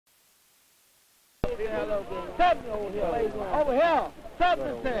70 over here. Over here,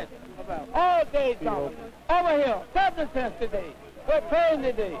 70 cents. All day something. Over here, 70 cents today. We're paying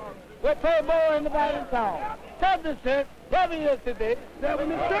today. We're paying more than anybody in town. 70 cents. 7 years today.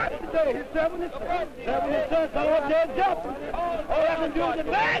 70 cents today. 70 cents. 70 cents. I'm up there jumping. All I can do is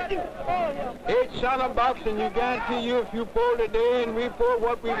advance you. 8 cents a box, and you guarantee you if you pull today and we pull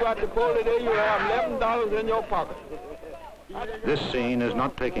what we got to pull today, you have $11 in your pocket. This scene is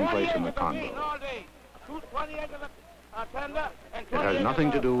not taking place in the Congo. It has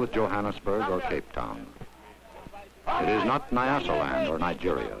nothing to do with Johannesburg or Cape Town. It is not Nyasaland or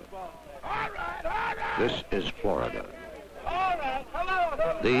Nigeria. This is Florida.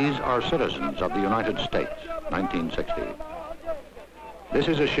 These are citizens of the United States, 1960. This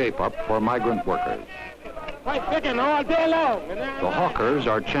is a shape-up for migrant workers. The hawkers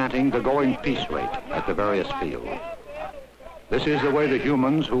are chanting the going peace rate at the various fields. This is the way the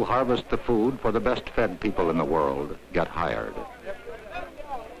humans who harvest the food for the best-fed people in the world get hired.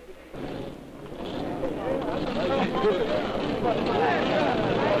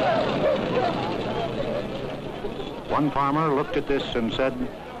 One farmer looked at this and said,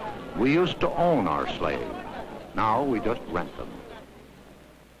 "We used to own our slaves. Now we just rent them."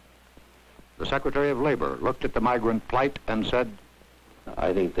 The Secretary of Labor looked at the migrant plight and said,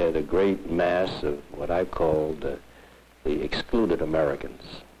 "I think they're the great mass of what I've called the excluded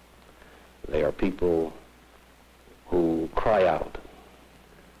Americans. They are people who cry out,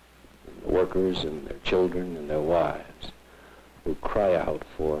 workers and their children and their wives, who cry out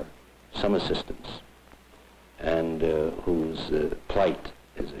for some assistance, and whose plight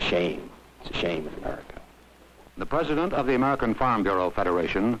is a shame. It's a shame in America." The president of the American Farm Bureau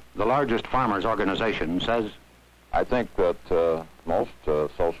Federation, the largest farmers' organization, says, I think that most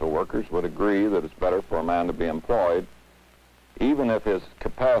social workers would agree that it's better for a man to be employed, even if his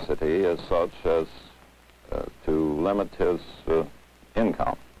capacity is such as to limit his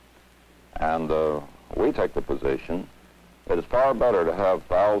income. And we take the position that it's far better to have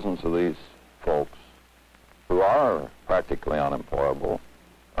thousands of these folks who are practically unemployable,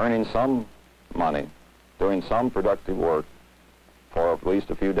 earning some money, doing some productive work for at least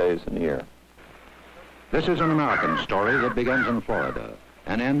a few days in the year. This is an American story that begins in Florida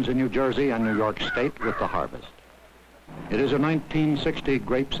and ends in New Jersey and New York State with the harvest. It is a 1960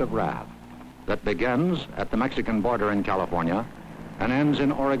 Grapes of Wrath that begins at the Mexican border in California and ends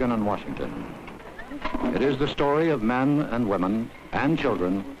in Oregon and Washington. It is the story of men and women and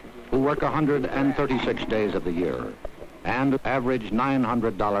children who work 136 days of the year and average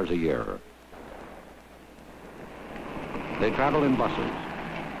 $900 a year. They travel in buses.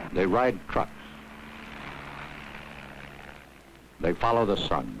 They ride trucks. They follow the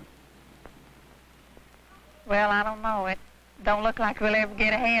sun. Well, I don't know. It don't look like we'll ever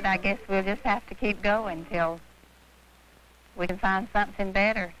get ahead. I guess we'll just have to keep going till we can find something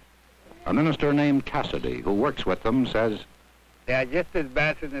better. A minister named Cassidy, who works with them, says, "They are just as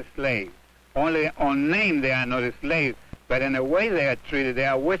bad as the slaves. Only on name they are not a slave, but in the way they are treated, they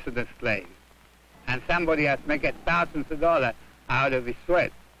are worse than the slaves. And somebody has made thousands of dollars out of his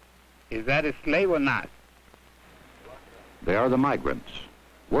sweat. Is that a slave or not?" They are the migrants,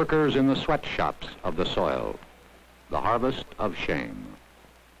 workers in the sweatshops of the soil, the harvest of shame.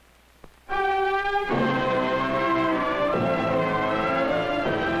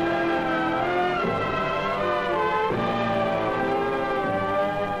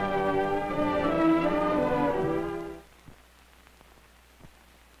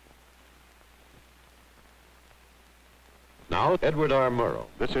 Now, Edward R. Murrow.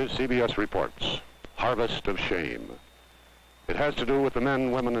 This is CBS Reports, Harvest of Shame. It has to do with the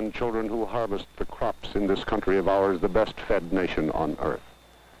men, women, and children who harvest the crops in this country of ours, the best-fed nation on earth.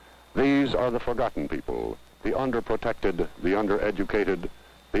 These are the forgotten people, the underprotected, the undereducated,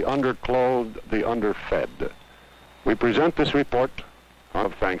 the underclothed, the underfed. We present this report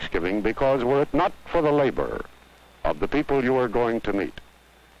of Thanksgiving because were it not for the labor of the people you are going to meet,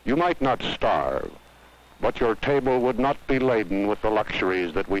 you might not starve, but your table would not be laden with the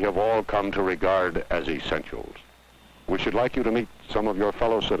luxuries that we have all come to regard as essentials. We should like you to meet some of your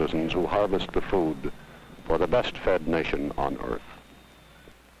fellow citizens who harvest the food for the best-fed nation on earth.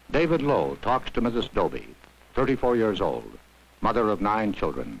 David Lowe talks to Mrs. Doby, 34 years old, mother of 9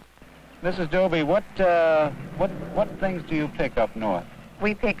 children. Mrs. Doby, what things do you pick up north?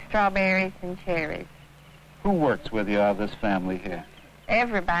 We pick strawberries and cherries. Who works with you out of this family here?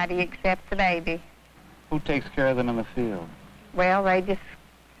 Everybody except the baby. Who takes care of them in the field? Well, they just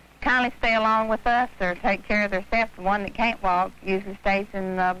kindly stay along with us or take care of themselves. The one that can't walk usually stays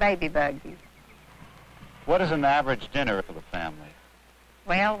in baby buggies. What is an average dinner for the family?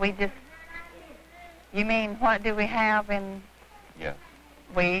 Well, we just You mean what do we have in... Yes.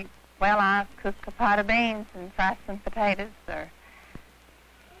 Well, I cook a pot of beans and fry some potatoes or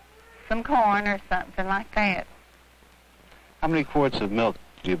some corn or something like that. How many quarts of milk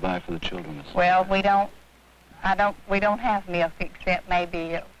do you buy for the children? Well, we don't have milk except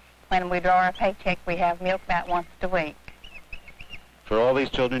maybe when we draw our paycheck, we have milk about once a week. For all these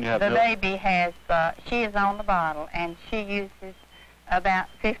children you have milk? The baby has, she is on the bottle, and she uses about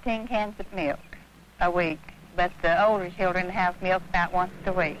 15 cans of milk a week. But the older children have milk about once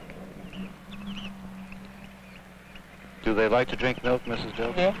a week. Do they like to drink milk, Mrs.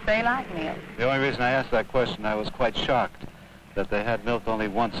 Jones? Yes, they like milk. The only reason I asked that question, I was quite shocked that they had milk only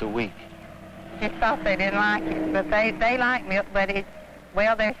once a week. Just thought they didn't like it, but they like milk, but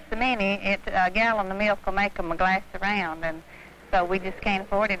well, there's so many, a gallon of milk will make them a glass around, and so we just can't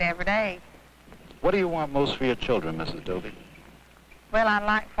afford it every day. What do you want most for your children, Mrs. Dobie? Well, I'd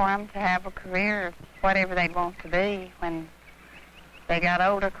like for them to have a career, whatever they'd want to be when they got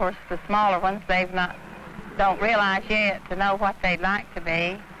older. Of course, the smaller ones, don't realize yet to know what they'd like to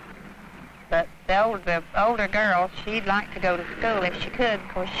be. But the older girl, she'd like to go to school if she could. Of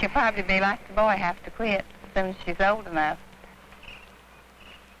course, she'll probably be like the boy, have to quit as soon as she's old enough.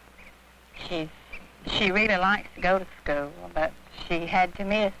 She really likes to go to school, but she had to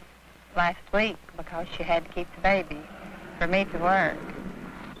miss last week because she had to keep the baby for me to work.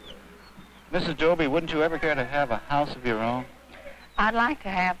 Mrs. Dobie, wouldn't you ever care to have a house of your own? I'd like to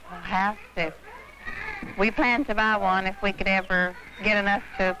have a house. We plan to buy one. If we could ever get enough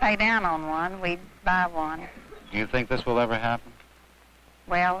to pay down on one, we'd buy one. Do you think this will ever happen?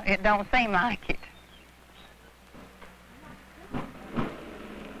 Well, it don't seem like it.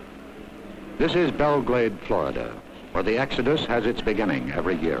 This is Belglade, Florida, where the exodus has its beginning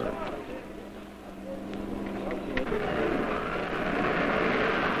every year.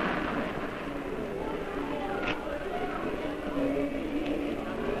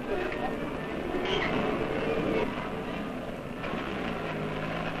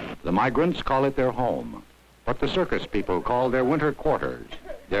 The migrants call it their home, what the circus people call their winter quarters,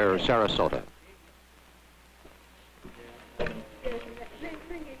 their Sarasota.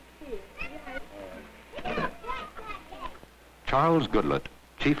 Charles Goodlett,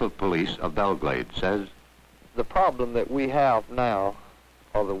 Chief of Police of Belglade, says, the problem that we have now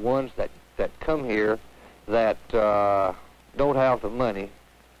are the ones that come here that don't have the money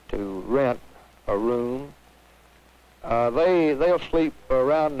to rent a room. They'll sleep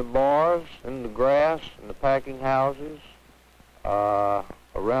around the bars, in the grass, in the packing houses,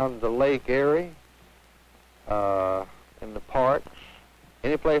 around the lake area, in the parks,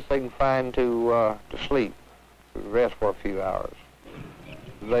 any place they can find to sleep, to rest for a few hours.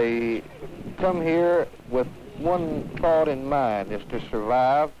 They come here with one thought in mind, is to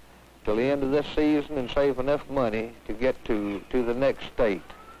survive till the end of this season and save enough money to get to the next state,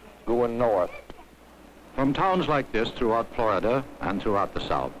 going north. From towns like this throughout Florida and throughout the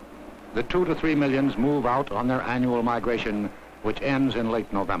South, the 2 to 3 millions move out on their annual migration, which ends in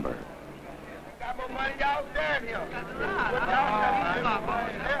late November.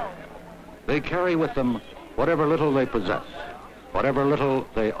 They carry with them whatever little they possess, whatever little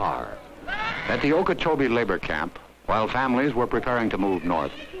they are. At the Okeechobee labor camp, while families were preparing to move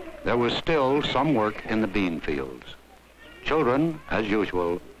north, there was still some work in the bean fields. Children, as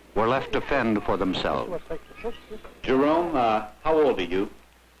usual, were left to fend for themselves. Jerome, how old are you?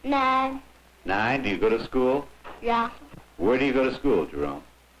 9. 9. Do you go to school? Yeah. Where do you go to school, Jerome?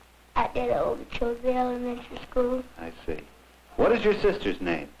 At the Okeechobee Elementary School. I see. What is your sister's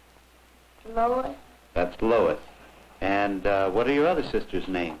name? Lois. That's Lois. And what are your other sisters'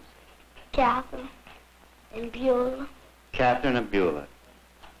 names? Catherine and Beulah. Catherine and Beulah.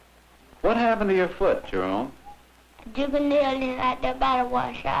 What happened to your foot, Jerome? Drove a nail in right there by the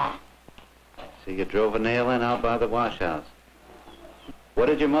washout. So you drove a nail in out by the wash house. What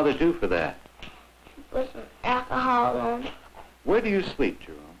did your mother do for that? She put some alcohol on it. Where do you sleep,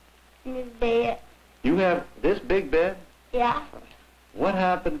 Jerome? In the bed. You have this big bed? Yeah. What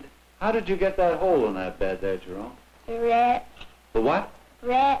happened? How did you get that hole in that bed there, Jerome? The rat. The what?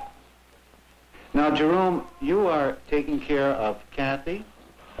 Rat. Now, Jerome, you are taking care of Kathy,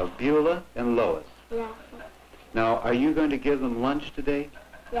 of Beulah, and Lois. Yeah. Now, are you going to give them lunch today?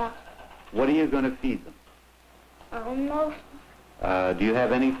 Yeah. What are you going to feed them? I don't know. Do you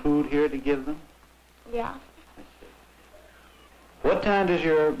have any food here to give them? Yeah. I see. What time does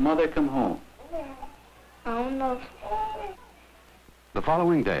your mother come home? I don't know. The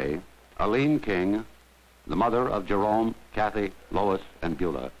following day, Aline King, the mother of Jerome, Kathy, Lois, and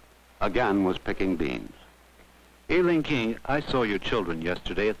Beulah, again was picking beans. Aileen King, I saw your children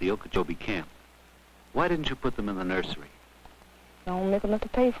yesterday at the Okeechobee camp. Why didn't you put them in the nursery? I don't make enough to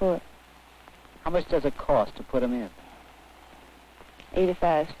pay for it. How much does it cost to put them in?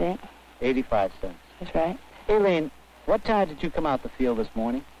 85 cents. 85 cents. That's right. Aileen, what time did you come out the field this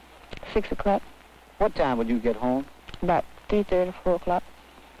morning? 6 o'clock. What time would you get home? About 3:30, 4 o'clock.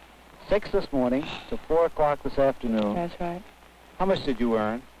 6 this morning to 4 o'clock this afternoon. That's right. How much did you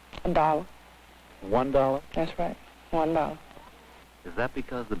earn? $1. $1? That's right. $1. Is that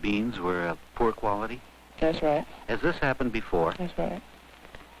because the beans were of poor quality? That's right. Has this happened before? That's right.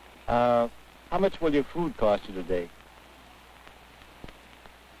 How much will your food cost you today?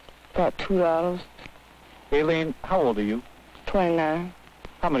 About $2. Aileen, how old are you? 29.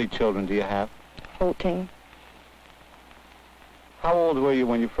 How many children do you have? 14. How old were you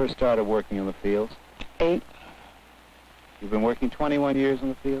when you first started working in the fields? 8. You've been working 21 years in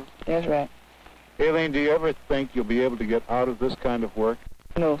the fields? That's right. Aileen, do you ever think you'll be able to get out of this kind of work?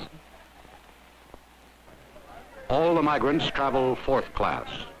 No, sir. All the migrants travel fourth class.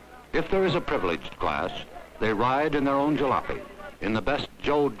 If there is a privileged class, they ride in their own jalopy, in the best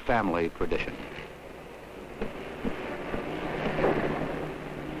Jode family tradition.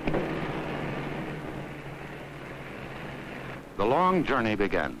 The long journey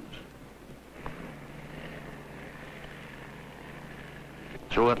begins.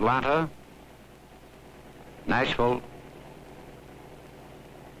 Through Atlanta, Nashville,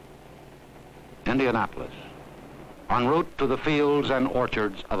 Indianapolis, en route to the fields and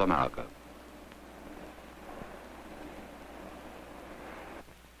orchards of America.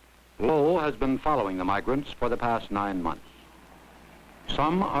 Lowe has been following the migrants for the past 9 months.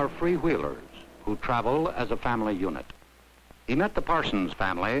 Some are freewheelers who travel as a family unit. He met the Parsons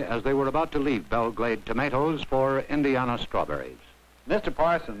family as they were about to leave Belgrade tomatoes for Indiana strawberries. Mr.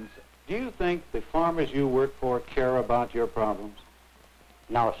 Parsons, do you think the farmers you work for care about your problems?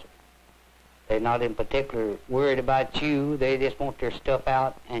 No, sir. They're not in particular worried about you. They just want their stuff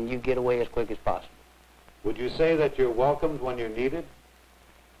out and you get away as quick as possible. Would you say that you're welcomed when you're needed?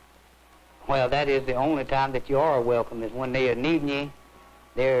 Well, that is the only time that you are welcome is when they are needing you.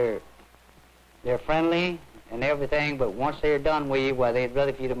 They're friendly and everything, but once they're done with you, well, they'd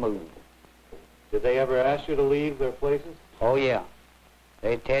rather for you to move. Did they ever ask you to leave their places? Oh, yeah.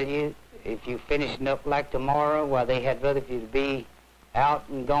 They tell you if you finishing up like tomorrow, well, they had rather for you to be out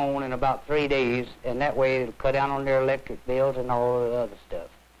and gone in about 3 days, and that way it'll cut down on their electric bills and all the other stuff.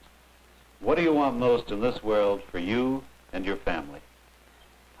 What do you want most in this world for you and your family?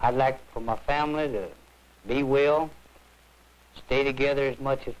 I'd like for my family to be well, stay together as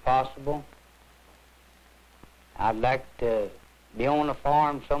much as possible. I'd like to be on a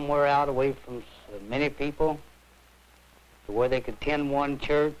farm somewhere out away from so many people, to where they could attend one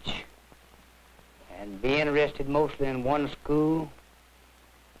church and be interested mostly in one school,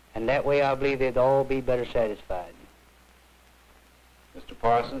 and that way I believe they'd all be better satisfied. Mr.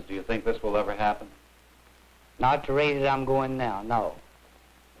 Parsons, do you think this will ever happen? Not at the rate that I'm going now, no.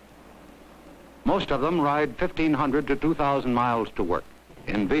 Most of them ride 1,500 to 2,000 miles to work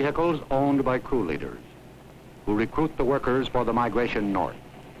in vehicles owned by crew leaders who recruit the workers for the migration north.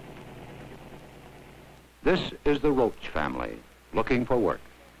 This is the Roach family looking for work.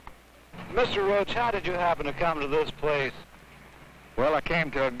 Mr. Roach, how did you happen to come to this place? Well, I came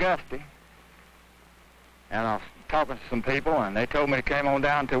to Augusta, and I was talking to some people, and they told me to come on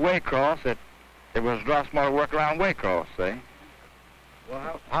down to Waycross, that there was lots more work around Waycross, see?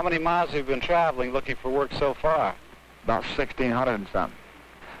 Well, how many miles have you been traveling looking for work so far? About 1,600 and something.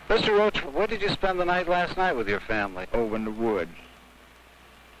 Mr. Roach, where did you spend the night last night with your family? Over in the woods.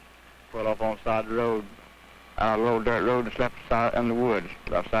 Pulled off on the side of the road, a little dirt road, and slept in the woods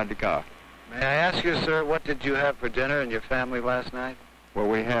outside the car. May I ask you, sir, what did you have for dinner and your family last night? Well,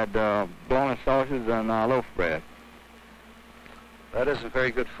 we had bologna sausages and loaf bread. That isn't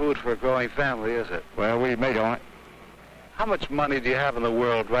very good food for a growing family, is it? Well, we made on it. How much money do you have in the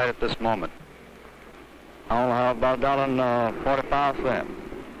world right at this moment? I only have about $1.45.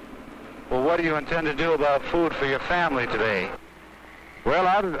 Well, what do you intend to do about food for your family today? Well,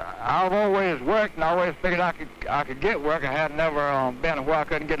 I've always worked and I always figured I could get work. I had never been where I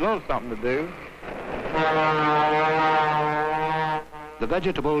couldn't get a little something to do. The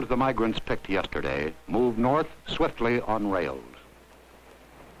vegetables the migrants picked yesterday moved north swiftly on rails.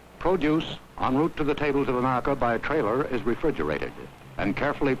 Produce en route to the tables of America by trailer is refrigerated and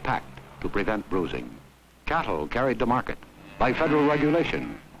carefully packed to prevent bruising. Cattle carried to market by federal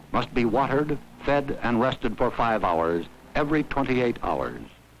regulation must be watered, fed, and rested for 5 hours every 28 hours.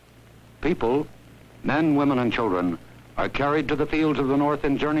 People, men, women, and children, are carried to the fields of the north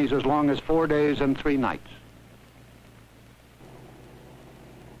in journeys as long as 4 days and 3 nights.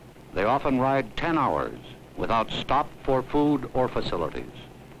 They often ride 10 hours without stop for food or facilities.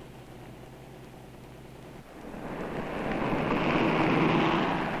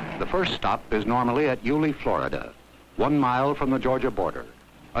 The first stop is normally at Yulee, Florida, 1 mile from the Georgia border,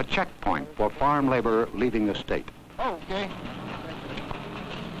 a checkpoint for farm labor leaving the state. Okay.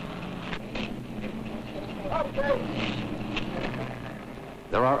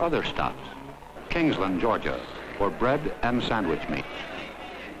 There are other stops. Kingsland, Georgia, for bread and sandwich meat.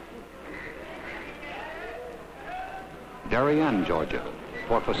 Darien, Georgia,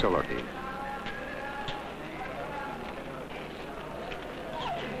 for facilities.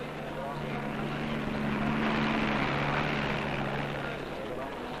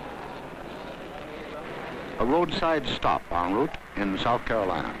 A roadside stop en route in South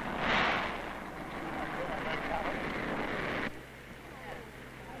Carolina.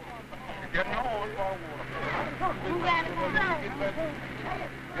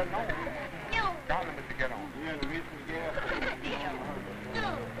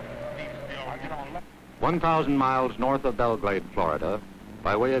 One 1,000 miles north of Belgrade, Florida,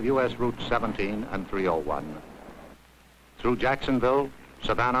 by way of U.S. Routes 17 and 301. Through Jacksonville,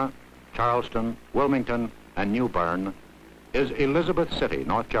 Savannah, Charleston, Wilmington, and New Bern is Elizabeth City,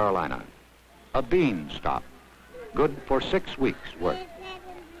 North Carolina. A bean stop, good for 6 weeks' work.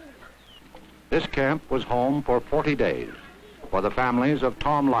 This camp was home for 40 days for the families of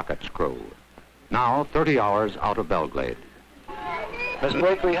Tom Lockett's crew, now 30 hours out of Belgrade. Miss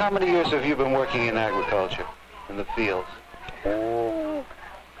Blakely, how many years have you been working in agriculture, in the fields? Oh,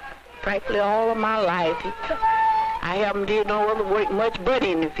 practically all of my life. I haven't did no other work much but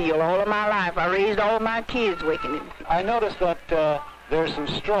in the field all of my life. I raised all my kids working in the field. I noticed that there's some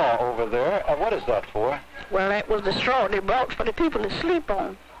straw over there. What is that for? Well, that was the straw they brought for the people to sleep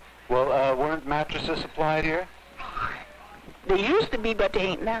on. Well, weren't mattresses supplied here? They used to be, but they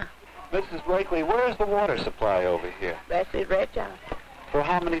ain't now. Mrs. Blakely, where is the water supply over here? That's it right there. For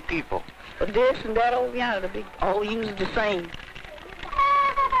how many people? But this and that over yonder, they all use the same.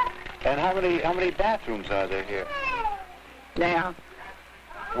 And how many bathrooms are there here? Now.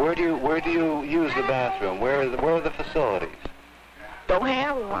 Where do you use the bathroom? Where are the facilities? Don't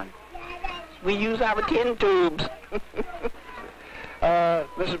have one. We use our tin tubes.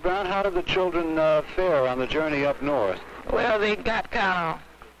 Mrs. Brown, how did the children fare on the journey up north? Well, they got kind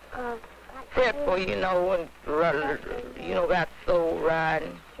of fretful, you know, and got so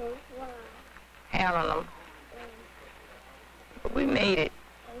riding, handling them. But we made it.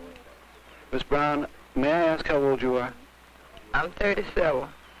 Miss Brown, may I ask how old you are? I'm 37.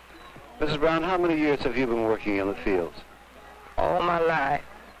 Mrs. Brown, how many years have you been working in the fields? All my life.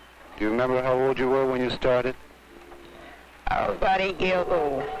 Do you remember how old you were when you started? I was about 8 years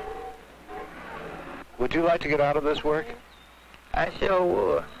old. Would you like to get out of this work? I sure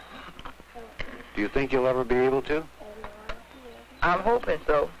would. Do you think you'll ever be able to? I'm hoping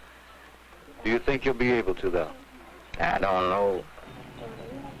so. Do you think you'll be able to, though? I don't know.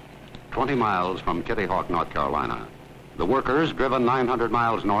 20 miles from Kitty Hawk, North Carolina, the workers, driven 900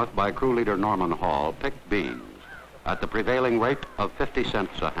 miles north by crew leader Norman Hall, picked beans at the prevailing rate of 50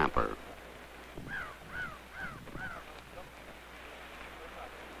 cents a hamper.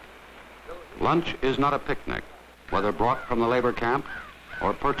 Lunch is not a picnic, whether brought from the labor camp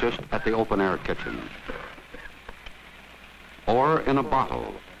or purchased at the open-air kitchen, or in a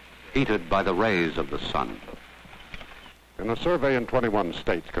bottle, heated by the rays of the sun. In a survey in 21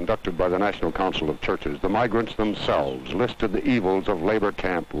 states conducted by the National Council of Churches, the migrants themselves listed the evils of labor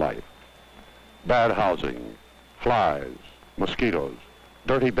camp life. Bad housing, flies, mosquitoes,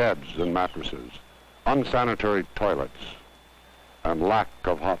 dirty beds and mattresses, unsanitary toilets, and lack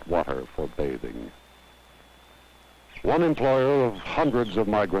of hot water for bathing. One employer of hundreds of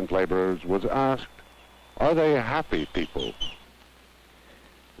migrant laborers was asked, are they happy people?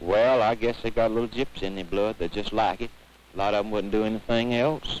 Well, I guess they got a little gypsy in their blood. They just like it. A lot of them wouldn't do anything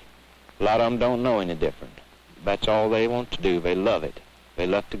else. A lot of them don't know any different. That's all they want to do. They love it. They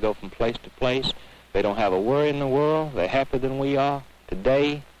love to go from place to place. They don't have a worry in the world. They're happier than we are.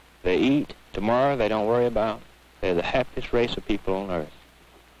 Today, they eat. Tomorrow, they don't worry about. They're the happiest race of people on earth.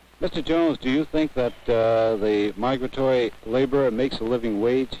 Mr. Jones, do you think that the migratory laborer makes a living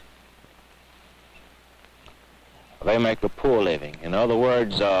wage? They make a poor living. In other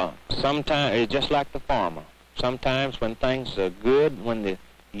words, sometimes it's just like the farmer. Sometimes when things are good, when the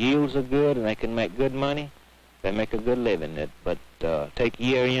yields are good and they can make good money, they make a good living. But take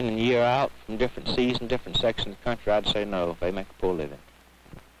year in and year out from different seasons, different sections of the country, I'd say no, they make a poor living.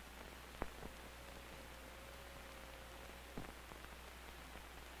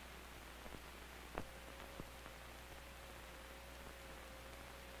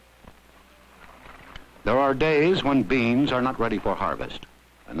 There are days when beans are not ready for harvest,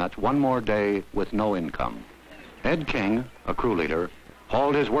 and that's one more day with no income. Ed King, a crew leader,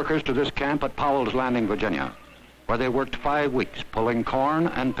 hauled his workers to this camp at Powell's Landing, Virginia, where they worked 5 weeks pulling corn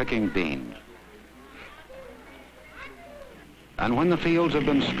and picking beans. And when the fields have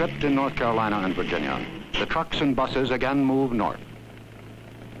been stripped in North Carolina and Virginia, the trucks and buses again move north.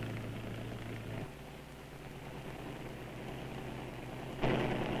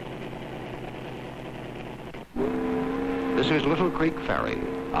 This is Little Creek Ferry,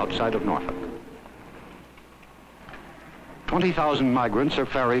 outside of Norfolk. 20,000 migrants are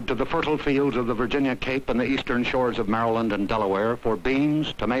ferried to the fertile fields of the Virginia Cape and the eastern shores of Maryland and Delaware for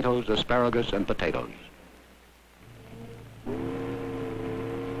beans, tomatoes, asparagus, and potatoes.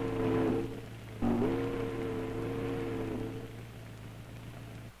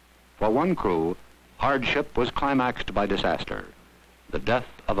 For one crew, hardship was climaxed by disaster, the death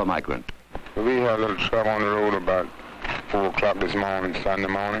of a migrant. We had a little trouble on the road about 4 o'clock this morning, Sunday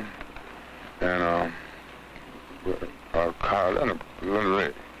morning, and our car, a little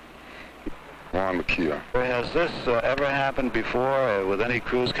wreck. One to kill. Has this ever happened before with any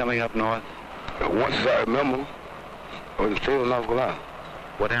crews coming up north? Once I remember, I was in North Carolina.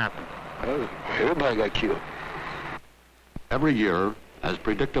 What happened? Everybody got killed. Every year, as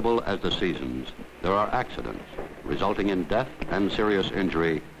predictable as the seasons, there are accidents resulting in death and serious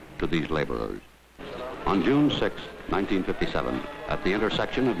injury to these laborers. On June 6, 1957, at the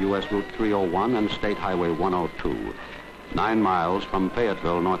intersection of U.S. Route 301 and State Highway 102, 9 miles from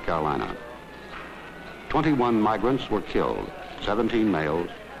Fayetteville, North Carolina, 21 migrants were killed, 17 males,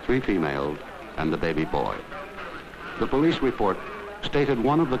 3 females, and the baby boy. The police report stated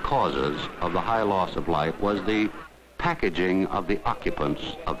one of the causes of the high loss of life was the packaging of the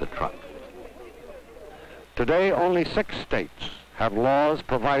occupants of the truck. Today, only 6 states have laws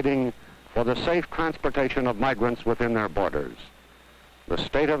providing for the safe transportation of migrants within their borders. The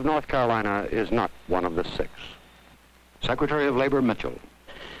state of North Carolina is not one of the 6. Secretary of Labor Mitchell.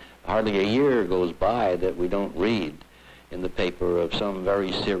 Hardly a year goes by that we don't read in the paper of some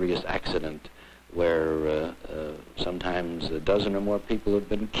very serious accident where sometimes a dozen or more people have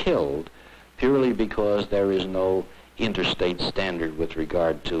been killed purely because there is no interstate standard with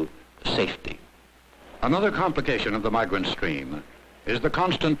regard to safety. Another complication of the migrant stream is the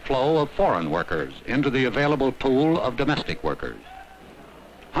constant flow of foreign workers into the available pool of domestic workers.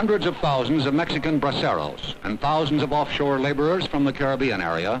 Hundreds of thousands of Mexican braceros and thousands of offshore laborers from the Caribbean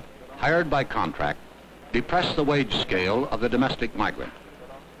area, hired by contract, depress the wage scale of the domestic migrant.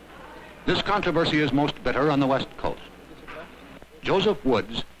 This controversy is most bitter on the West Coast. Joseph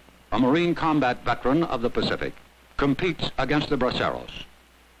Woods, a Marine combat veteran of the Pacific, competes against the braceros.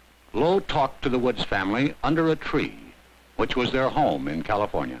 Lowe talked to the Woods family under a tree, which was their home in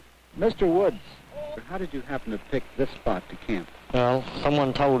California. Mr. Woods, how did you happen to pick this spot to camp? Well,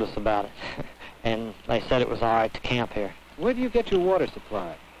 someone told us about it, and they said it was all right to camp here. Where do you get your water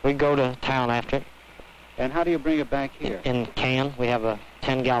supply? We go to town after it. And how do you bring it back here? In can. We have a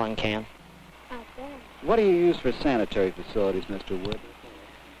 10-gallon can. What do you use for sanitary facilities, Mr. Woods?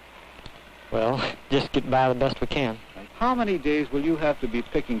 Well, just get by the best we can. How many days will you have to be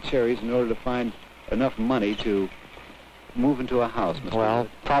picking cherries in order to find enough money to move into a house, Mr. Well,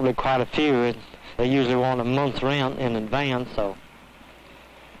 Woods? probably quite a few. They usually want a month's rent in advance, so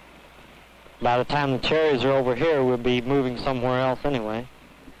by the time the cherries are over here, we'll be moving somewhere else anyway.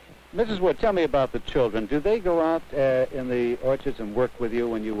 Mrs. Wood, tell me about the children. Do they go out in the orchards and work with you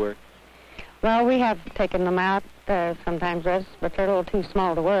when you work? Well, we have taken them out sometimes, but they're a little too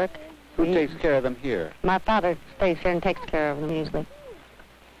small to work. Who takes care of them here? My father stays here and takes care of them usually.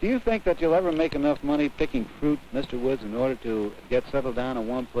 Do you think that you'll ever make enough money picking fruit, Mr. Woods, in order to get settled down in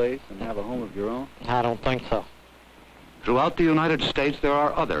one place and have a home of your own? I don't think so. Throughout the United States, there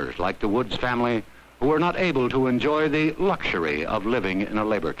are others, like the Woods family, who are not able to enjoy the luxury of living in a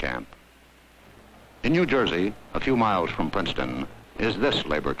labor camp. In New Jersey, a few miles from Princeton, is this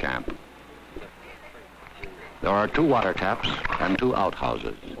labor camp. There are 2 water taps and 2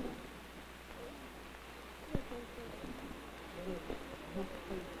 outhouses.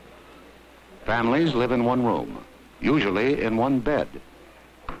 Families live in one room, usually in one bed.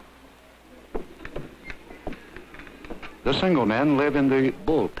 The single men live in the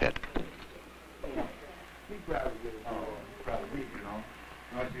bull pit.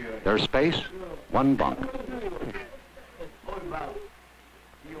 Their space, 1 bunk.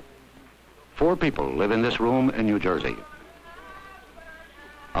 4 people live in this room in New Jersey.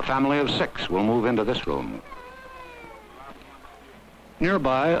 A family of 6 will move into this room.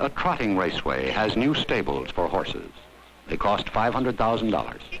 Nearby, a trotting raceway has new stables for horses. They cost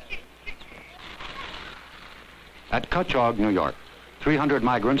 $500,000. At Cutchogue, New York, 300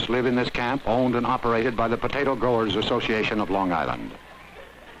 migrants live in this camp owned and operated by the Potato Growers Association of Long Island.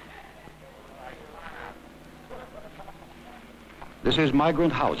 This is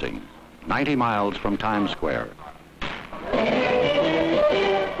migrant housing, 90 miles from Times Square.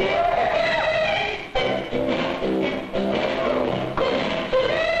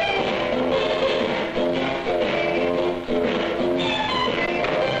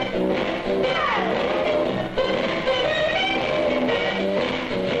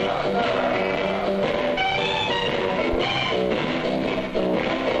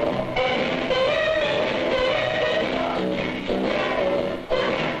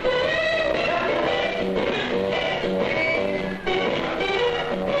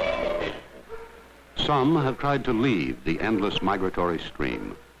 Some have tried to leave the endless migratory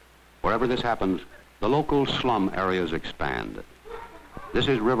stream. Wherever this happens, the local slum areas expand. This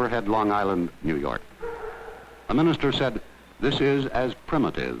is Riverhead, Long Island, New York. A minister said, this is as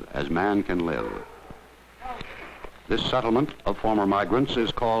primitive as man can live. This settlement of former migrants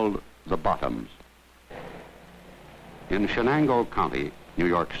is called the Bottoms. In Shenango County, New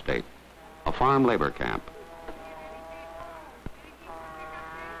York State, a farm labor camp.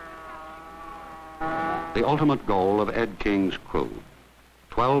 The ultimate goal of Ed King's crew,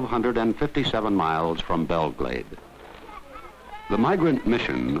 1,257 miles from Belglade. The migrant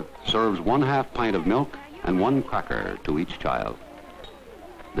mission serves 1/2 pint of milk and 1 cracker to each child.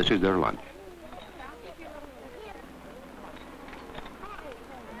 This is their lunch.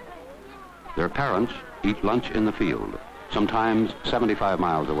 Their parents eat lunch in the field, sometimes 75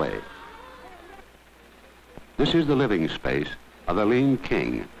 miles away. This is the living space of Eileen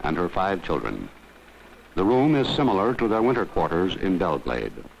King and her 5 children. The room is similar to their winter quarters in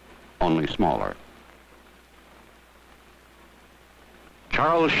Belglade, only smaller.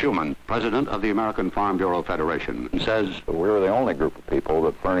 Charles Schumann, president of the American Farm Bureau Federation, says, we're the only group of people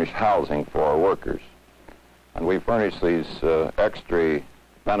that furnish housing for our workers. And we furnish these extra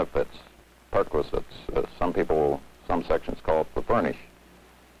benefits, perquisites. Some sections call it the furnish.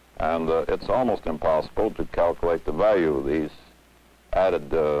 And it's almost impossible to calculate the value of these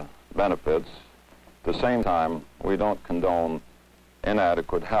added benefits. At the same time, we don't condone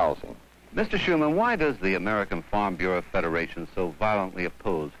inadequate housing. Mr. Schumann, why does the American Farm Bureau Federation so violently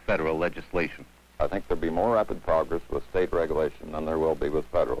oppose federal legislation? I think there'll be more rapid progress with state regulation than there will be with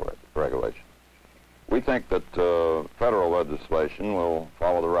federal regulation. We think that federal legislation will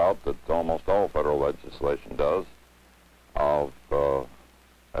follow the route that almost all federal legislation does, of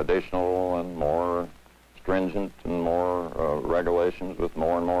additional and more stringent and more regulations with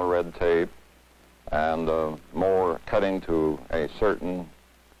more and more red tape, and more cutting to a certain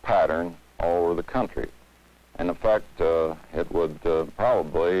pattern all over the country. In effect, it would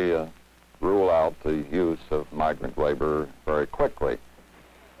probably rule out the use of migrant labor very quickly.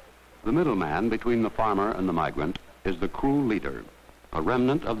 The middleman between the farmer and the migrant is the crew leader, a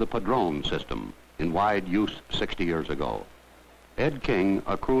remnant of the padrone system in wide use 60 years ago. Ed King,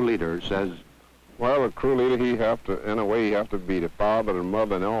 a crew leader, says, well, a crew leader, in a way, he have to be the father and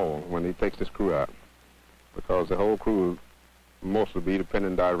mother and all when he takes this crew out, because the whole crew mostly be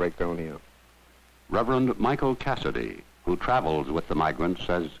dependent direct on him. Reverend Michael Cassidy, who travels with the migrants,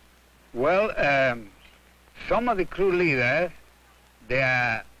 says, well, some of the crew leaders, they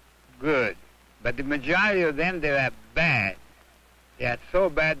are good, but the majority of them, they are bad. They are so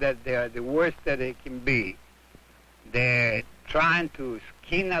bad that they are the worst that they can be. They're trying to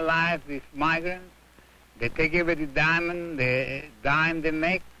skin alive these migrants. They take every dime they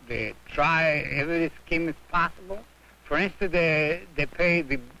make. They try every scheme as possible. For instance, they pay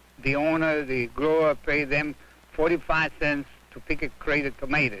the owner, the grower, pay them 45 cents to pick a crate of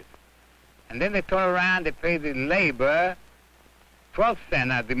tomatoes. And then they turn around, they pay the labor 12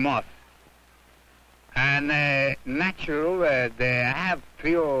 cents at the most. And natural, they have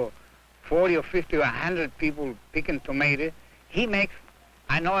 3 or 40 or 50 or 100 people picking tomatoes. He makes,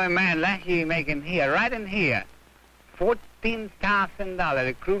 I know a man last year making here, right in here, $14,000,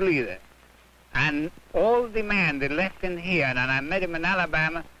 the crew leader. And all the men they left in here, and I met him in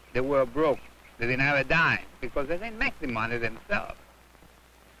Alabama, they were broke. They didn't have a dime because they didn't make the money themselves.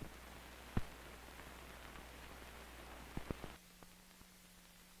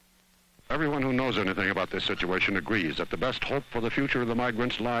 Everyone who knows anything about this situation agrees that the best hope for the future of the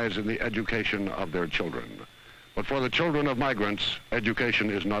migrants lies in the education of their children. But for the children of migrants, education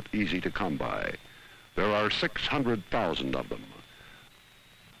is not easy to come by. There are 600,000 of them.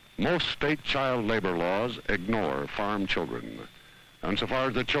 Most state child labor laws ignore farm children. And so far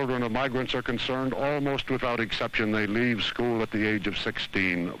as the children of migrants are concerned, almost without exception, they leave school at the age of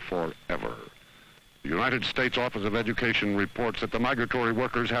 16 forever. The United States Office of Education reports that the migratory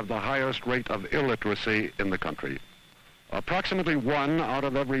workers have the highest rate of illiteracy in the country. Approximately 1 out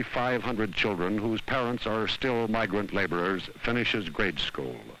of every 500 children whose parents are still migrant laborers finishes grade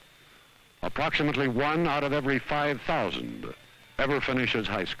school. Approximately 1 out of every 5,000 ever finishes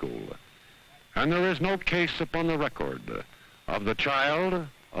high school. And there is no case upon the record of the child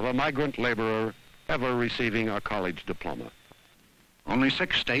of a migrant laborer ever receiving a college diploma. Only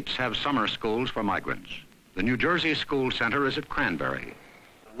 6 states have summer schools for migrants. The New Jersey School Center is at Cranberry.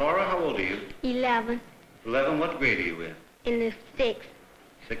 Laura, how old are you? 11. 11. What grade are you in? In the 6th.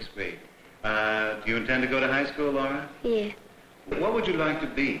 6th grade. Do you intend to go to high school, Laura? Yeah. What would you like to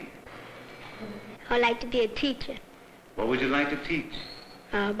be? I like to be a teacher. What would you like to teach?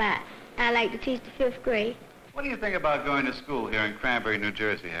 I like to teach the 5th grade. What do you think about going to school here in Cranberry, New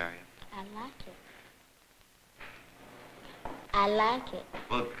Jersey, Harriet? I like it. I like it.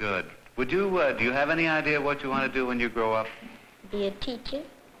 Well, good. Would you, do you have any idea what you want to do when you grow up? Be a teacher.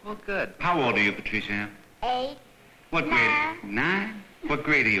 Well, good. How old are you, Patricia? 8. What grade? 9? What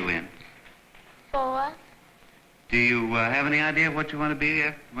grade are you in? 4. Do you have any idea what you want to be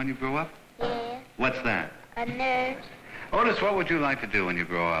when you grow up? Yeah. What's that? A nurse. Otis, what would you like to do when you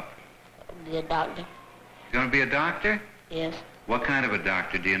grow up? Be a doctor. You want to be a doctor? Yes. What kind of a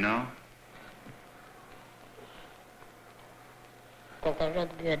doctor, do you know? I think I'd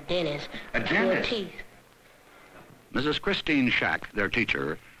rather be a dentist. A dentist? Teeth. Mrs. Christine Shack, their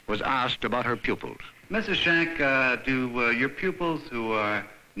teacher, was asked about her pupils. Mrs. Shack, do your pupils, who are,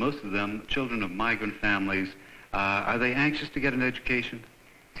 most of them, children of migrant families, are they anxious to get an education?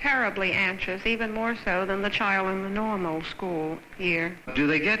 Terribly anxious, even more so than the child in the normal school year. Do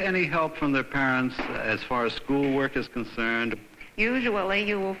they get any help from their parents as far as schoolwork is concerned? Usually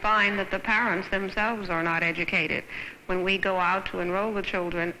you will find that the parents themselves are not educated. When we go out to enroll the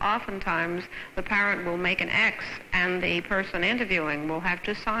children, oftentimes the parent will make an X and the person interviewing will have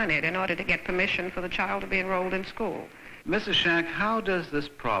to sign it in order to get permission for the child to be enrolled in school. Mrs. Shack, how does this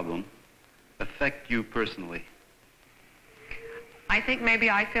problem affect you personally? I think maybe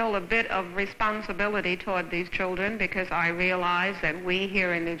I feel a bit of responsibility toward these children because I realize that we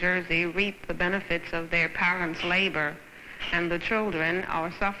here in New Jersey reap the benefits of their parents' labor, and the children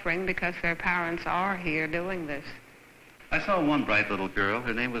are suffering because their parents are here doing this. I saw one bright little girl.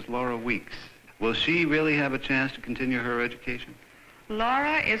 Her name was Laura Weeks. Will she really have a chance to continue her education?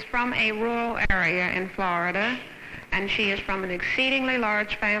 Laura is from a rural area in Florida, and she is from an exceedingly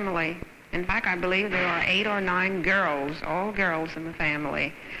large family. In fact, I believe there are 8 or 9 girls, all girls in the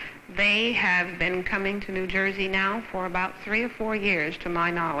family. They have been coming to New Jersey now for about 3 or 4 years, to my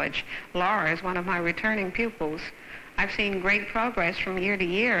knowledge. Laura is one of my returning pupils. I've seen great progress from year to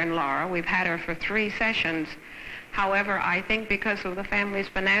year in Laura. We've had her for 3 sessions. However, I think because of the family's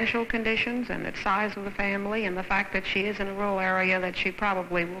financial conditions and the size of the family and the fact that she is in a rural area, that she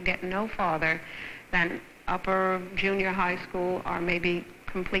probably will get no farther than upper junior high school or maybe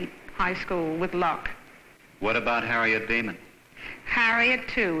complete high school with luck. What about Harriet Damon? Harriet,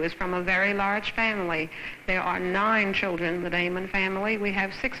 too, is from a very large family. There are 9 children in the Damon family. We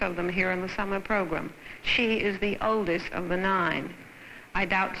have 6 of them here in the summer program. She is the oldest of the 9. I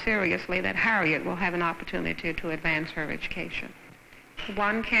doubt seriously that Harriet will have an opportunity to advance her education.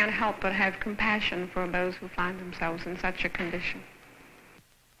 One can't help but have compassion for those who find themselves in such a condition.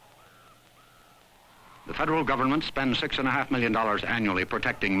 The federal government spends $6.5 million annually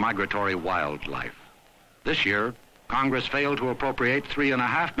protecting migratory wildlife. This year, Congress failed to appropriate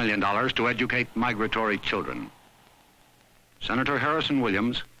 $3.5 million to educate migratory children. Senator Harrison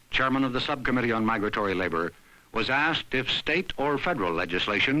Williams, chairman of the Subcommittee on Migratory Labor, was asked if state or federal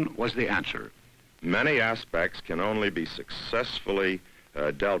legislation was the answer. Many aspects can only be successfully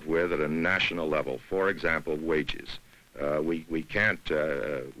dealt with at a national level. For example, wages.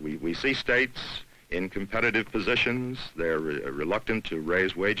 We see states in competitive positions. They're reluctant to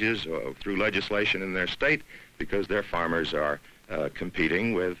raise wages through legislation in their state because their farmers are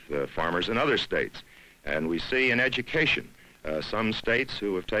competing with farmers in other states. And we see in education some states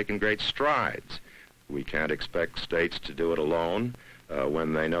who have taken great strides. We can't expect states to do it alone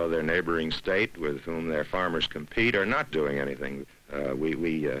when they know their neighboring state with whom their farmers compete are not doing anything.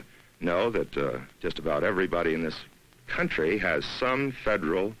 We know that just about everybody in this country has some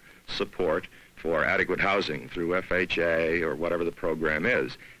federal support for adequate housing through FHA or whatever the program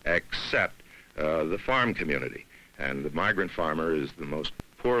is, except the farm community. And the migrant farmer is the most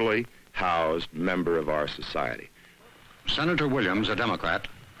poorly housed member of our society. Senator Williams, a Democrat,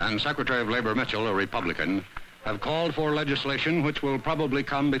 and Secretary of Labor Mitchell, a Republican, have called for legislation which will probably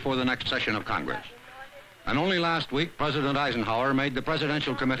come before the next session of Congress. And only last week, President Eisenhower made the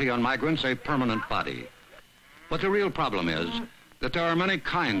Presidential Committee on Migrants a permanent body. But the real problem is that there are many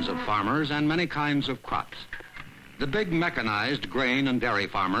kinds of farmers and many kinds of crops. The big mechanized grain and dairy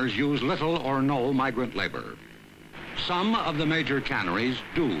farmers use little or no migrant labor. Some of the major canneries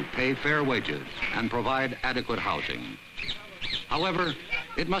do pay fair wages and provide adequate housing. However,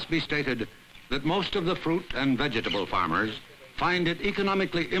 it must be stated that most of the fruit and vegetable farmers find it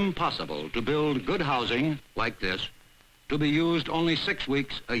economically impossible to build good housing like this to be used only 6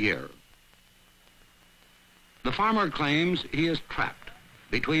 weeks a year. The farmer claims he is trapped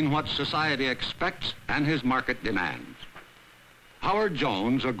between what society expects and his market demands. Howard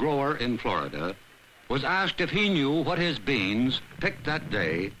Jones, a grower in Florida, was asked if he knew what his beans, picked that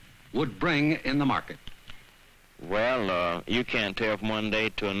day, would bring in the market. Well, you can't tell from one day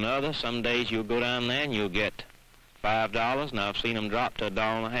to another. Some days you'll go down there and you'll get $5, and I've seen them drop to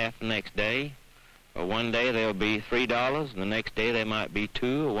 $1.50 the next day. Or one day they'll be $3, and the next day they might be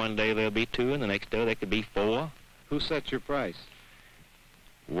 $2, or one day they'll be $2, and the next day they could be $4. Who sets your price?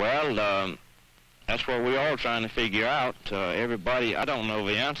 Well, that's what we're all trying to figure out. Everybody, I don't know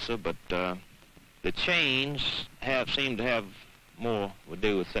the answer, but the chains seem to have more to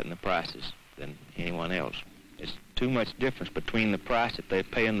do with setting the prices than anyone else. It's too much difference between the price that they're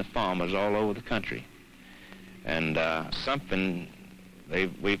paying the farmers all over the country. And something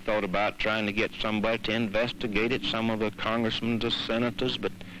we've thought about trying to get somebody to investigate it, some of the congressmen, the senators,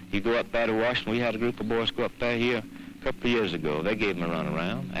 but you go up there to Washington. We had a group of boys go up there here a couple of years ago. They gave them a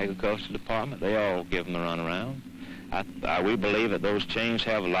runaround. Agriculture Department, they all give them a runaround. We believe that those chains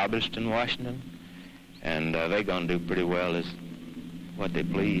have lobbyists in Washington, and they're going to do pretty well as what they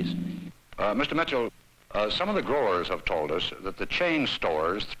please. Mr. Mitchell, some of the growers have told us that the chain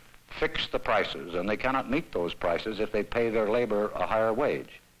stores fix the prices, and they cannot meet those prices if they pay their labor a higher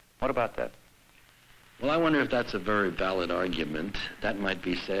wage. What about that? Well, I wonder if that's a very valid argument. That might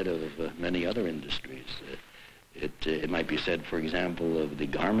be said of many other industries. It might be said, for example, of the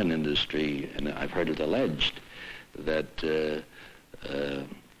garment industry, and I've heard it alleged that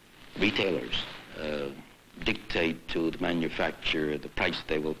retailers dictate to the manufacturer the price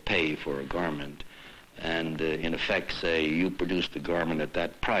they will pay for a garment, and in effect say, you produce the garment at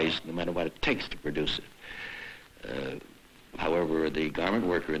that price no matter what it takes to produce it. However, the garment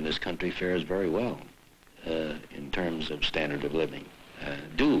worker in this country fares very well in terms of standard of living,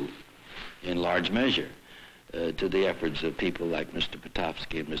 due in large measure to the efforts of people like Mr.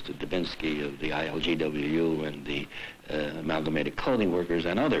 Potofsky and Mr. Dubinsky of the ILGWU and the Amalgamated Clothing Workers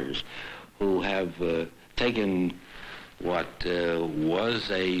and others who have taken what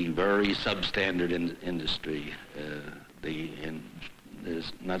was a very substandard industry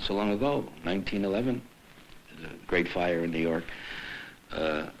not so long ago, 1911, the Great Fire in New York.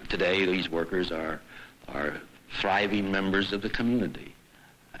 Today, these workers are thriving members of the community.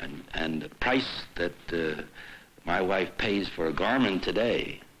 And the price that my wife pays for a garment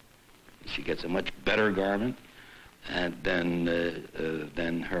today, she gets a much better garment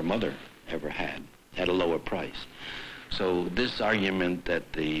than her mother ever had at a lower price. So this argument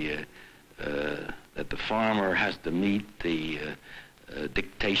that the farmer has to meet the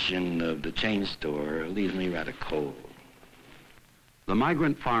dictation of the chain store leaves me rather cold. The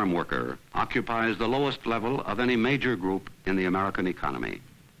migrant farm worker occupies the lowest level of any major group in the American economy.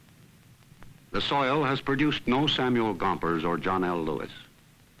 The soil has produced no Samuel Gompers or John L. Lewis.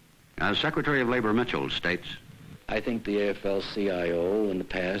 As Secretary of Labor Mitchell states, I think the AFL-CIO in the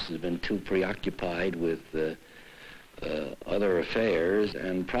past has been too preoccupied with other affairs,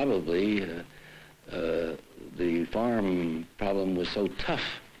 and probably the farm problem was so tough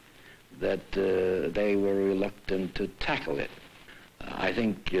that they were reluctant to tackle it. I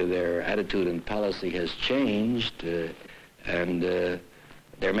think their attitude and policy has changed, and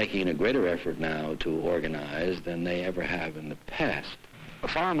they're making a greater effort now to organize than they ever have in the past.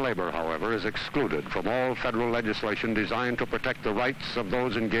 Farm labor, however, is excluded from all federal legislation designed to protect the rights of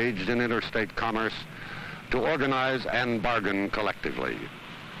those engaged in interstate commerce to organize and bargain collectively.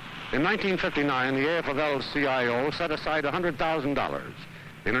 In 1959, the AFL-CIO set aside $100,000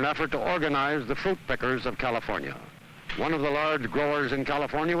 in an effort to organize the fruit pickers of California. One of the large growers in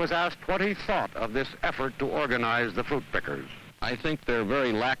California was asked what he thought of this effort to organize the fruit pickers. I think their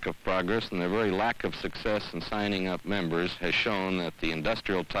very lack of progress and their very lack of success in signing up members has shown that the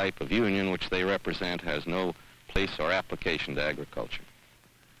industrial type of union which they represent has no place or application to agriculture.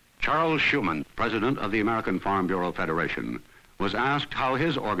 Charles Schumann, president of the American Farm Bureau Federation, was asked how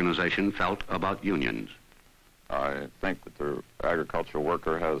his organization felt about unions. I think that the agricultural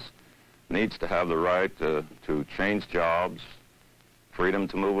worker needs to have the right to change jobs, freedom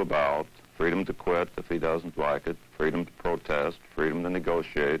to move about, freedom to quit if he doesn't like it, freedom to protest, freedom to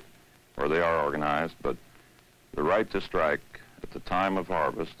negotiate where they are organized, but the right to strike at the time of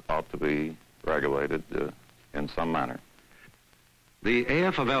harvest ought to be regulated in some manner. The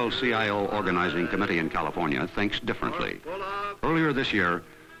AFL-CIO Organizing Committee in California thinks differently. Earlier this year,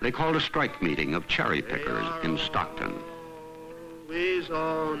 they called a strike meeting of cherry pickers in Stockton. Always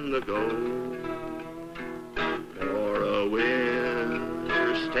on the go for a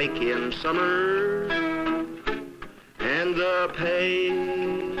winter steak in summer, and the pay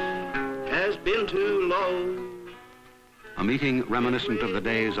has been too low. A meeting reminiscent of the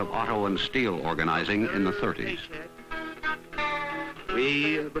days of auto and steel organizing in the 30s.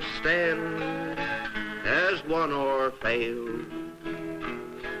 We must stand as one or fail.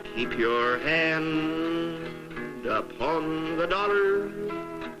 Keep your hand upon the dollar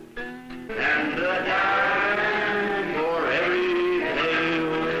and the dime for every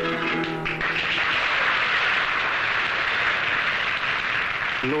pail.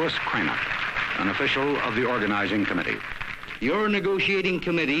 Louis Cranach, an official of the organizing committee. Your negotiating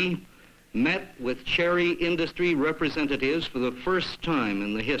committee met with cherry industry representatives for the first time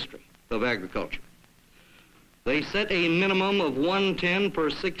in the history of agriculture. They set a minimum of 110 per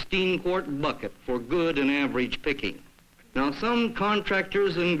 16-quart bucket for good and average picking. Now, some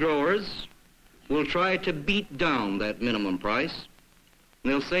contractors and growers will try to beat down that minimum price.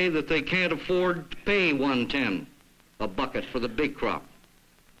 They'll say that they can't afford to pay 110 a bucket for the big crop,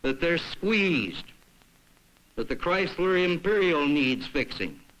 that they're squeezed, that the Chrysler Imperial needs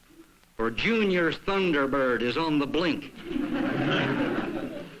fixing, or Junior's Thunderbird is on the blink.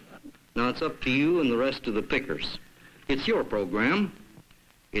 Now, it's up to you and the rest of the pickers. It's your program.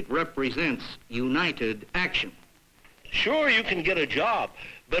 It represents united action. Sure, you can get a job,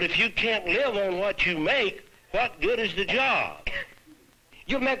 but if you can't live on what you make, what good is the job?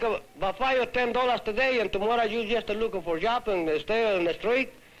 You make about $5 or $10 today, and tomorrow you just looking for a job and stay on the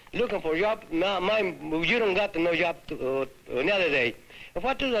street looking for a job. You don't got no job another day. And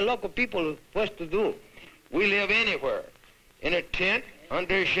what do the local people supposed to do? We live anywhere, in a tent,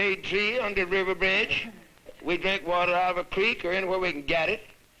 under a shade tree, under a river bridge. We drink water out of a creek or anywhere we can get it.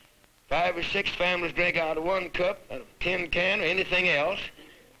 5 or 6 families drink out of one cup, a tin can, or anything else.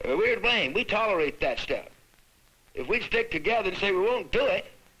 We're to blame. We tolerate that stuff. If we'd stick together and say we won't do it,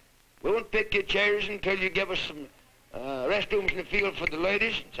 we won't pick your chairs until you give us some restrooms in the field for the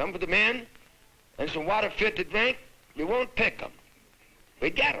ladies, some for the men, and some water fit to drink, we won't pick them. We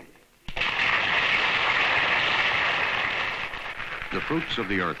get them. The fruits of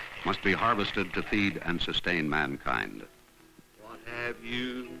the earth must be harvested to feed and sustain mankind. What have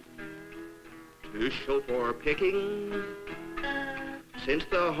you to show for picking since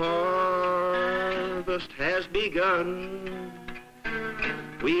the harvest has begun?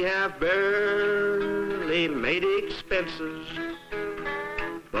 We have barely made expenses,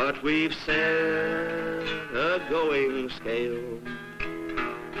 but we've set a going scale.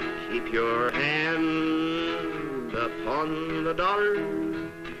 Keep your hand upon the dollar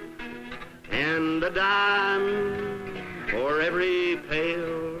and a dime for every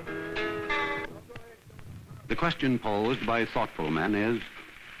pail. The question posed by thoughtful men is,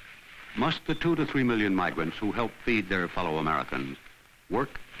 must the 2 to 3 million migrants who help feed their fellow Americans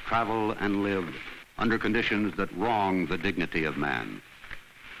work, travel, and live under conditions that wrong the dignity of man?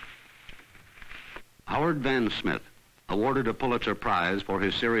 Howard Van Smith, awarded a Pulitzer Prize for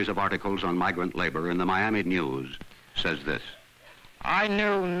his series of articles on migrant labor in the Miami News, says this. I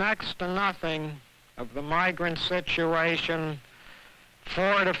knew next to nothing of the migrant situation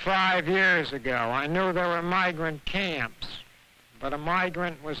 4 to 5 years ago. I knew there were migrant camps, but a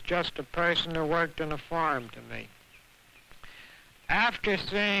migrant was just a person who worked in a farm to me. After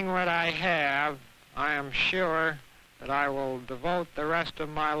seeing what I have, I am sure that I will devote the rest of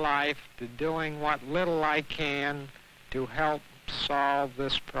my life to doing what little I can to help solve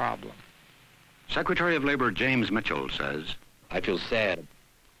this problem. Secretary of Labor James Mitchell says, I feel sad.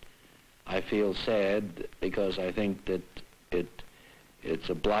 I feel sad because I think that it's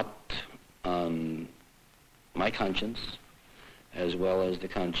a blot on my conscience as well as the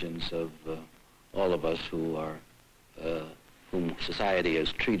conscience of all of us who are, whom society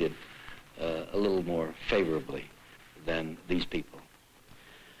has treated a little more favorably than these people.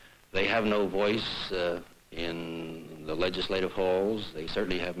 They have no voice in the legislative halls. They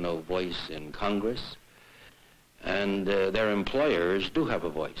certainly have no voice in Congress. And their employers do have a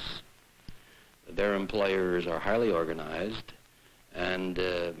voice. Their employers are highly organized and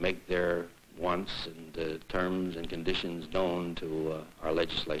make their wants and terms and conditions known to our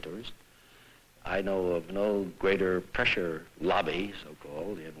legislators. I know of no greater pressure lobby,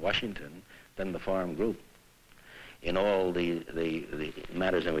 so-called, in Washington than the farm group. In all the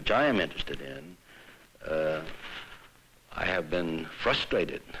matters in which I am interested in, I have been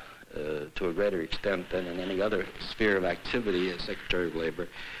frustrated to a greater extent than in any other sphere of activity as Secretary of Labor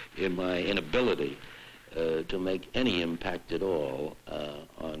in my inability to make any impact at all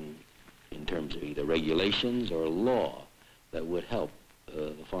in terms of either regulations or law that would help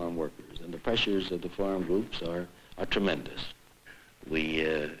the farm workers. And the pressures of the farm groups are tremendous.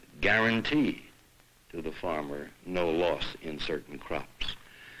 We guarantee to the farmer no loss in certain crops.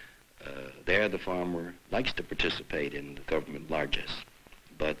 There the farmer likes to participate in the government largesse.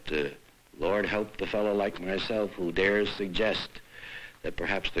 But Lord help the fellow like myself who dares suggest that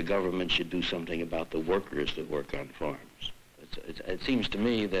perhaps the government should do something about the workers that work on farms. It seems to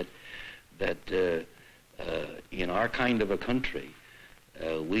me that in our kind of a country,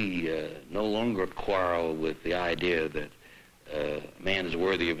 we no longer quarrel with the idea that a man is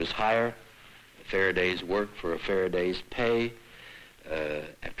worthy of his hire, a fair day's work for a fair day's pay.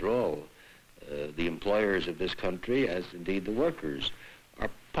 After all, the employers of this country, as indeed the workers, are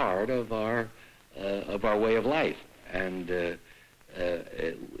part of our way of life, and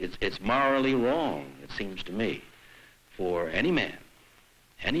it's morally wrong, it seems to me, for any man,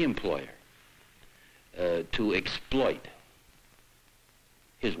 any employer, to exploit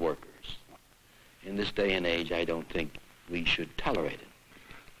his workers. In this day and age, I don't think we should tolerate it.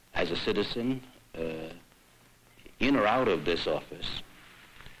 As a citizen, in or out of this office,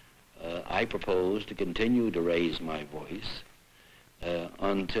 I propose to continue to raise my voice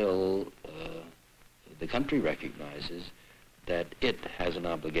until the country recognizes that it has an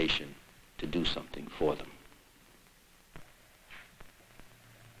obligation to do something for them.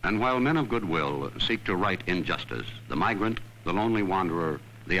 And while men of goodwill seek to right injustice, the migrant, the lonely wanderer,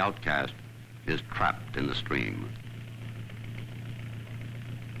 the outcast, is trapped in the stream.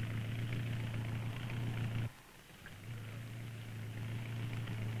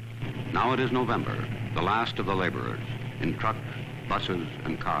 Now it is November. The last of the laborers, in trucks, buses,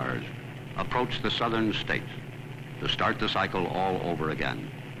 and cars, approach the southern states to start the cycle all over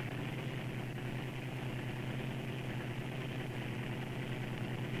again.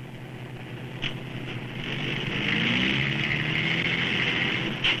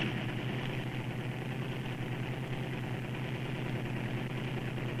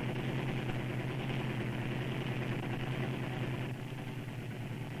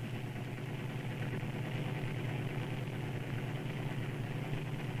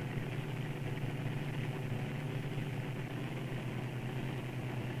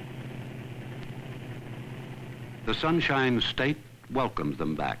 The Sunshine State welcomes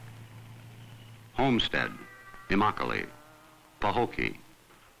them back. Homestead, Immokalee, Pahokee,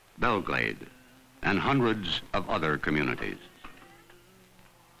 Belglade, and hundreds of other communities.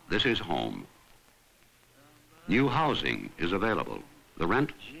 This is home. New housing is available. The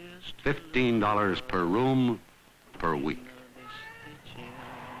rent, $15 per room per week.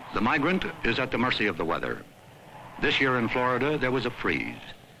 The migrant is at the mercy of the weather. This year in Florida, there was a freeze,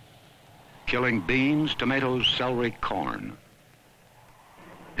 killing beans, tomatoes, celery, corn.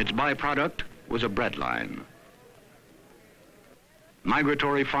 Its byproduct was a bread line.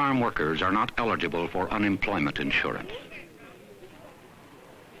 Migratory farm workers are not eligible for unemployment insurance.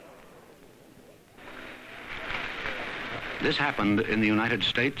 This happened in the United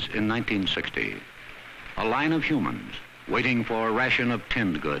States in 1960. A line of humans waiting for a ration of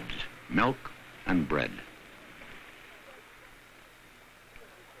tinned goods, milk and bread.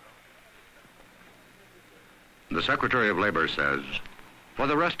 The Secretary of Labor says, for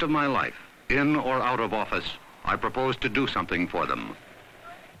the rest of my life, in or out of office, I propose to do something for them.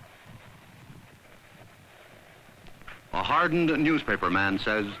 A hardened newspaper man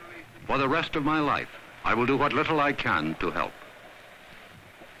says, for the rest of my life, I will do what little I can to help.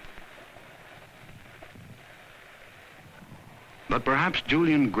 But perhaps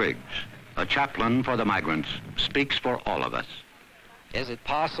Julian Griggs, a chaplain for the migrants, speaks for all of us. Is it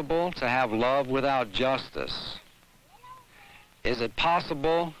possible to have love without justice? Is it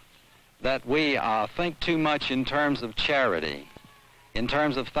possible that we think too much in terms of charity, in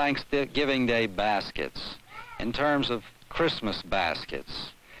terms of Thanksgiving Day baskets, in terms of Christmas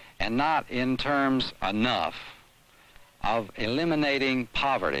baskets, and not in terms enough of eliminating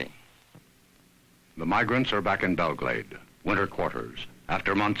poverty? The migrants are back in Belglade, winter quarters,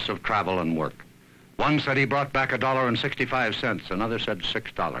 after months of travel and work. One said he brought back $1.65, another said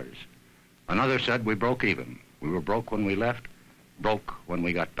 $6. Another said we broke even. We were broke when we left, broke when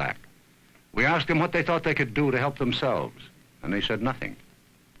we got back. We asked them what they thought they could do to help themselves, and they said nothing.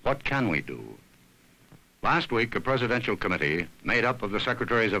 What can we do? Last week, a presidential committee made up of the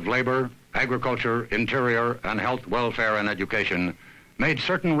Secretaries of Labor, Agriculture, Interior, and Health, Welfare, and Education made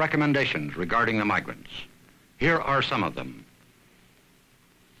certain recommendations regarding the migrants. Here are some of them.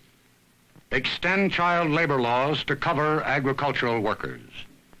 Extend child labor laws to cover agricultural workers.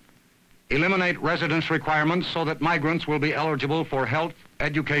 Eliminate residence requirements so that migrants will be eligible for health,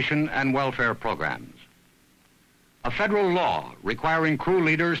 education, and welfare programs. A federal law requiring crew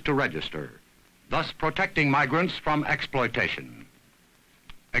leaders to register, thus protecting migrants from exploitation.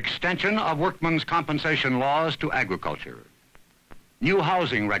 Extension of workmen's compensation laws to agriculture. New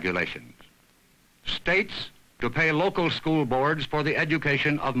housing regulations. States to pay local school boards for the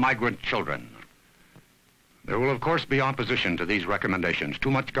education of migrant children. There will, of course, be opposition to these recommendations.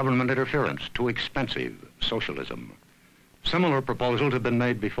 Too much government interference, too expensive, socialism. Similar proposals have been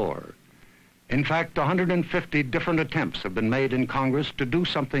made before. In fact, 150 different attempts have been made in Congress to do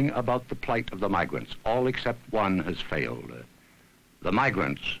something about the plight of the migrants. All except one has failed. The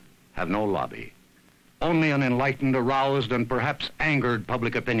migrants have no lobby. Only an enlightened, aroused, and perhaps angered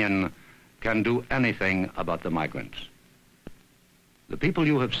public opinion can do anything about the migrants. The people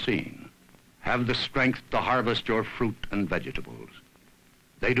you have seen have the strength to harvest your fruit and vegetables.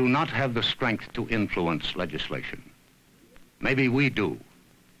 They do not have the strength to influence legislation. Maybe we do.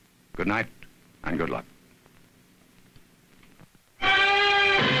 Good night and good luck.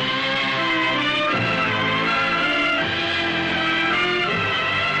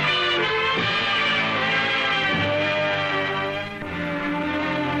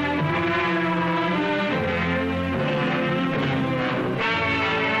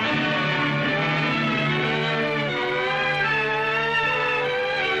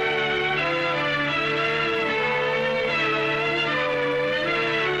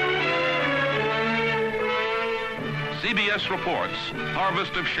 CBS Reports,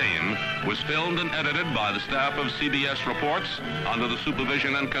 Harvest of Shame, was filmed and edited by the staff of CBS Reports under the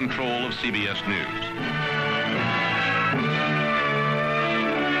supervision and control of CBS News.